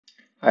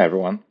Hi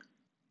everyone,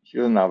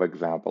 here's another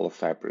example of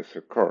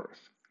cypress-recurse.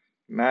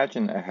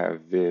 Imagine I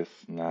have this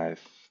nice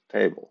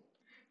table,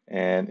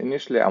 and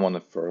initially I'm on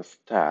the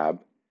first tab,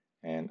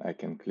 and I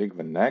can click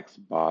the next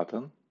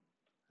button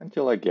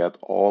until I get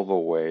all the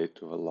way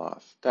to the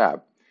last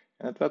tab.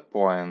 And at that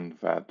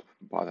point, that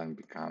button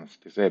becomes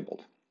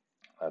disabled.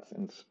 Let's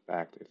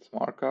inspect its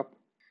markup.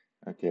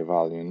 Okay,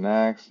 value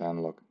next,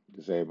 and look,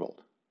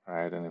 disabled,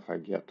 right? And if I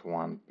get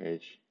one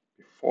page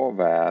before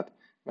that,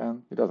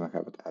 then it doesn't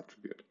have that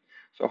attribute.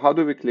 So how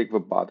do we click the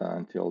button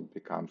until it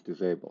becomes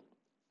disabled?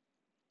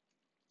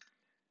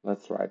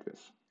 Let's write this.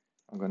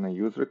 I'm going to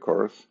use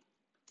recurse,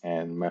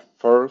 and my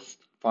first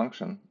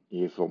function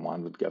is the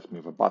one that gets me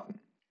the button.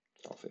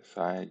 So I'll say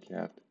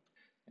cy.get,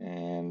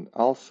 and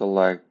I'll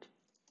select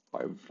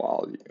by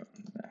value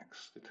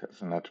next. It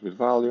has an attribute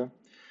value,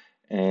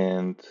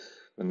 and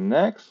the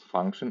next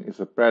function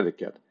is a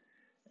predicate,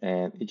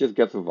 and it just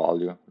gets a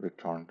value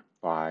returned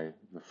by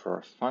the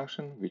first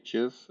function, which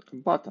is a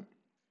button,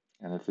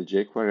 and it's a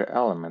jQuery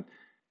element.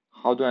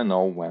 How do I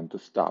know when to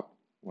stop?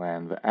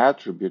 When the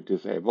attribute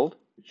disabled,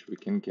 which we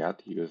can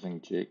get using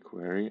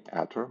jQuery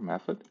attr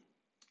method,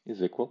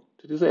 is equal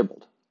to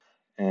disabled.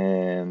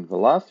 And the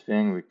last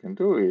thing we can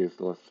do is,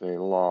 let's say,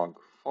 log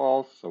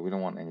false, so we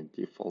don't want any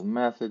default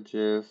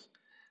messages.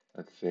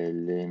 Let's say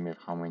limit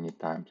how many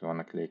times we want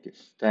to click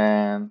is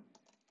 10.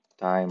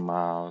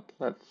 Timeout,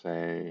 let's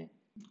say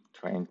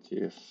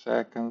 20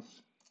 seconds,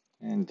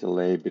 and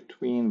delay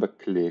between the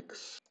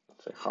clicks,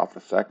 let's say half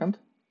a second.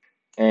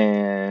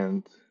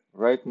 And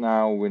right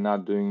now we're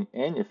not doing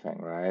anything,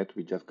 right?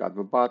 We just got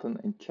the button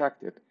and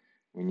checked it.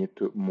 We need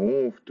to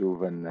move to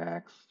the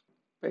next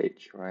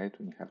page, right?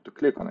 We have to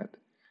click on it.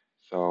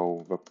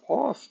 So the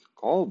post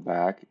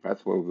callback,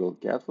 that's where we'll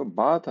get the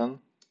button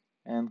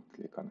and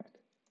click on it.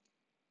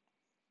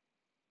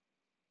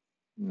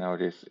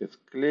 Notice it's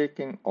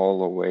clicking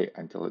all the way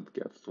until it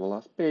gets to the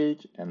last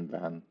page, and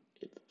then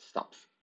it stops.